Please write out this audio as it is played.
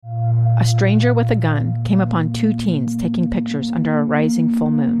a stranger with a gun came upon 2 teens taking pictures under a rising full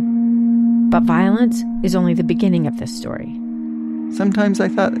moon. But violence is only the beginning of this story. Sometimes I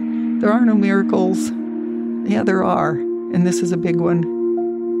thought, there are no miracles. Yeah, there are, and this is a big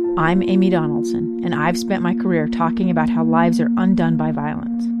one. I'm Amy Donaldson, and I've spent my career talking about how lives are undone by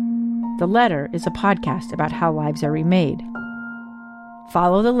violence. The Letter is a podcast about how lives are remade.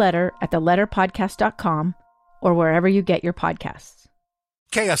 Follow The Letter at theletterpodcast.com or wherever you get your podcasts.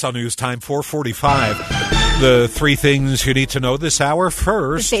 KSL News Time 4:45. The 3 things you need to know this hour.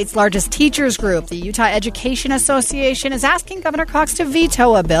 First, the state's largest teachers group, the Utah Education Association, is asking Governor Cox to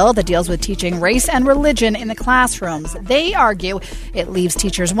veto a bill that deals with teaching race and religion in the classrooms. They argue it leaves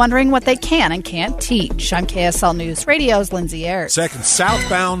teachers wondering what they can and can't teach. I'm KSL News Radio's Lindsay Ayers. Second,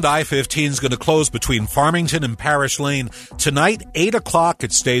 southbound I-15 is going to close between Farmington and Parish Lane tonight, 8 o'clock.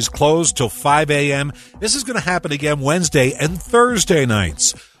 It stays closed till 5 a.m. This is going to happen again Wednesday and Thursday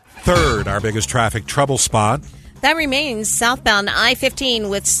nights. Third, our biggest traffic trouble spot. That remains southbound I-15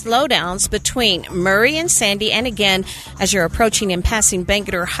 with slowdowns between Murray and Sandy, and again as you're approaching and passing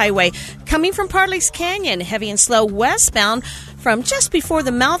Bangerter Highway. Coming from Parley's Canyon, heavy and slow westbound from just before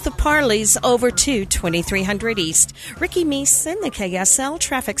the mouth of Parley's over to 2300 East. Ricky Meese in the KSL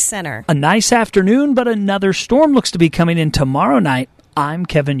Traffic Center. A nice afternoon, but another storm looks to be coming in tomorrow night. I'm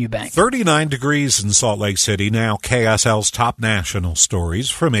Kevin Eubank. 39 degrees in Salt Lake City. Now KSL's top national stories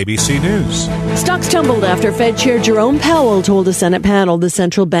from ABC News. Stocks tumbled after Fed Chair Jerome Powell told a Senate panel the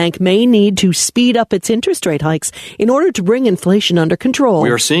central bank may need to speed up its interest rate hikes in order to bring inflation under control. We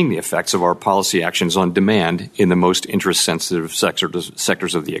are seeing the effects of our policy actions on demand in the most interest-sensitive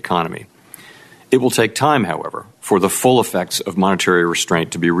sectors of the economy. It will take time, however, for the full effects of monetary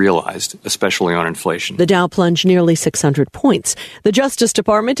restraint to be realized, especially on inflation. The Dow plunged nearly 600 points. The Justice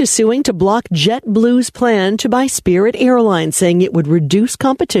Department is suing to block JetBlue's plan to buy Spirit Airlines, saying it would reduce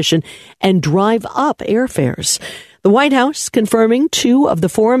competition and drive up airfares. The White House confirming 2 of the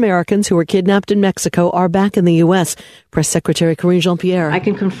 4 Americans who were kidnapped in Mexico are back in the U.S. Press Secretary Karine Jean-Pierre. I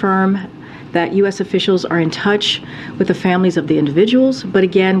can confirm that U.S. officials are in touch with the families of the individuals, but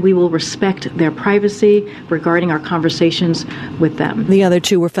again, we will respect their privacy regarding our conversations with them. The other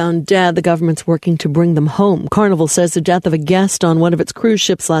 2 were found dead. The government's working to bring them home. Carnival says the death of a guest on one of its cruise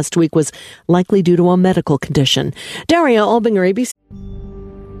ships last week was likely due to a medical condition. Daria Albinger, ABC.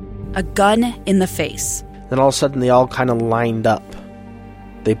 A gun in the face. Then all of a sudden, they all kind of lined up.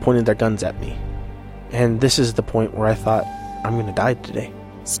 They pointed their guns at me. And this is the point where I thought, I'm going to die today.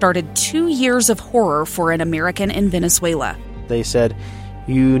 Started 2 years of horror for an American in Venezuela. They said,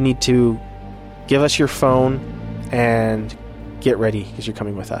 you need to give us your phone and get ready because you're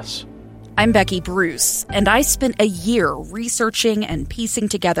coming with us. I'm Becky Bruce, and I spent a year researching and piecing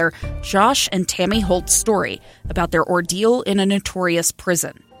together Josh and Tammy Holt's story about their ordeal in a notorious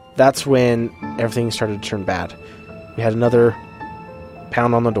prison. That's when everything started to turn bad. We had another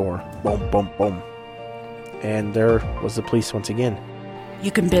pound on the door. Boom, boom, boom. And there was the police once again.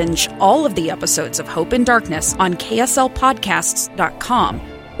 You can binge all of the episodes of Hope in Darkness on KSLpodcasts.com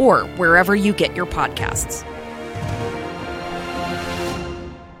or wherever you get your podcasts.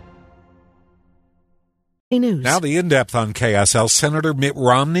 News. Now the in-depth on KSL. Senator Mitt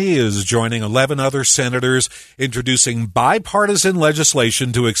Romney is joining 11 other senators introducing bipartisan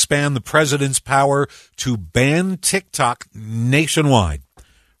legislation to expand the president's power to ban TikTok nationwide.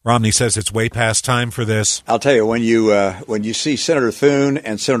 Romney says it's way past time for this. I'll tell you, when you see Senator Thune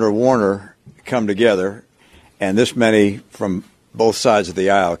and Senator Warner come together, and this many from both sides of the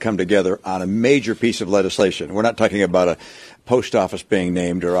aisle come together on a major piece of legislation, we're not talking about a post office being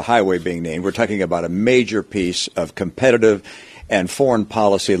named or a highway being named. We're talking about a major piece of competitive and foreign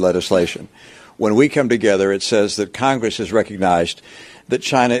policy legislation. When we come together, it says that Congress has recognized that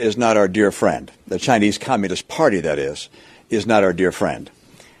China is not our dear friend. The Chinese Communist Party, that is not our dear friend.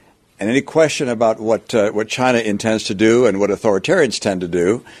 And any question about what China intends to do and what authoritarians tend to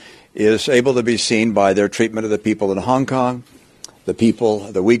do is able to be seen by their treatment of the people in Hong Kong, the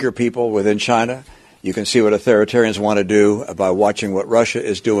Uyghur people within China. You can see what authoritarians want to do by watching what Russia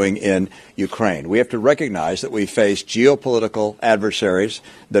is doing in Ukraine. We have to recognize that we face geopolitical adversaries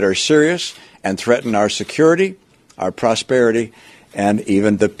that are serious and threaten our security, our prosperity, and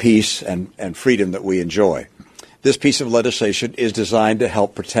even the peace and freedom that we enjoy. This piece of legislation is designed to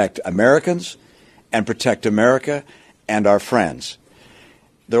help protect Americans and protect America and our friends.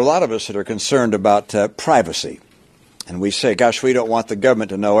 There are a lot of us that are concerned about privacy. And we say, gosh, we don't want the government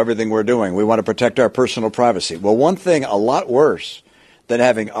to know everything we're doing. We want to protect our personal privacy. Well, one thing a lot worse than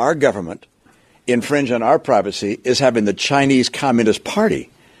having our government infringe on our privacy is having the Chinese Communist Party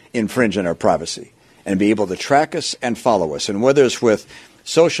infringe on our privacy and be able to track us and follow us. And whether it's with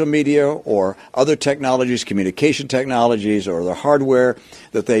social media or other technologies, communication technologies, or the hardware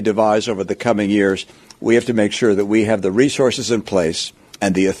that they devise over the coming years, we have to make sure that we have the resources in place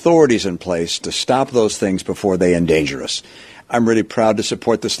and the authorities in place to stop those things before they endanger us. I'm really proud to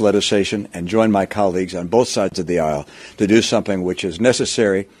support this legislation and join my colleagues on both sides of the aisle to do something which is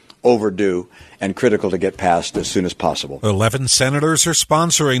necessary, overdue, and critical to get passed as soon as possible. 11 senators are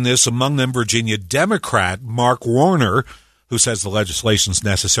sponsoring this, among them Virginia Democrat Mark Warner, who says the legislation is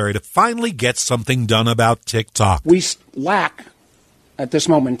necessary to finally get something done about TikTok. We lack, at this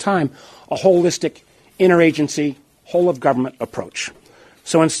moment in time, a holistic, interagency, whole-of-government approach.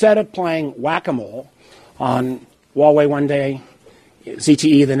 So instead of playing whack-a-mole on Huawei one day,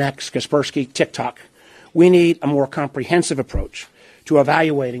 ZTE the next, Kaspersky, TikTok, we need a more comprehensive approach to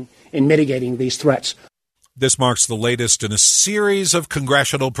evaluating and mitigating these threats. This marks the latest in a series of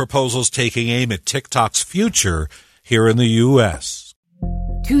congressional proposals taking aim at TikTok's future here in the U.S.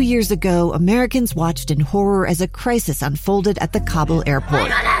 2 years ago, Americans watched in horror as a crisis unfolded at the Kabul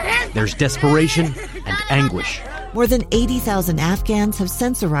airport. There's desperation and anguish. More than 80,000 Afghans have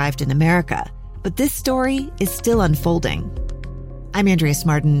since arrived in America, but this story is still unfolding. I'm Andrea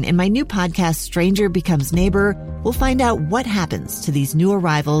Smartin. In my new podcast, Stranger Becomes Neighbor, we'll find out what happens to these new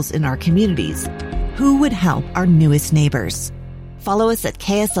arrivals in our communities. Who would help our newest neighbors? Follow us at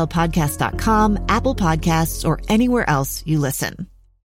kslpodcast.com, Apple Podcasts, or anywhere else you listen.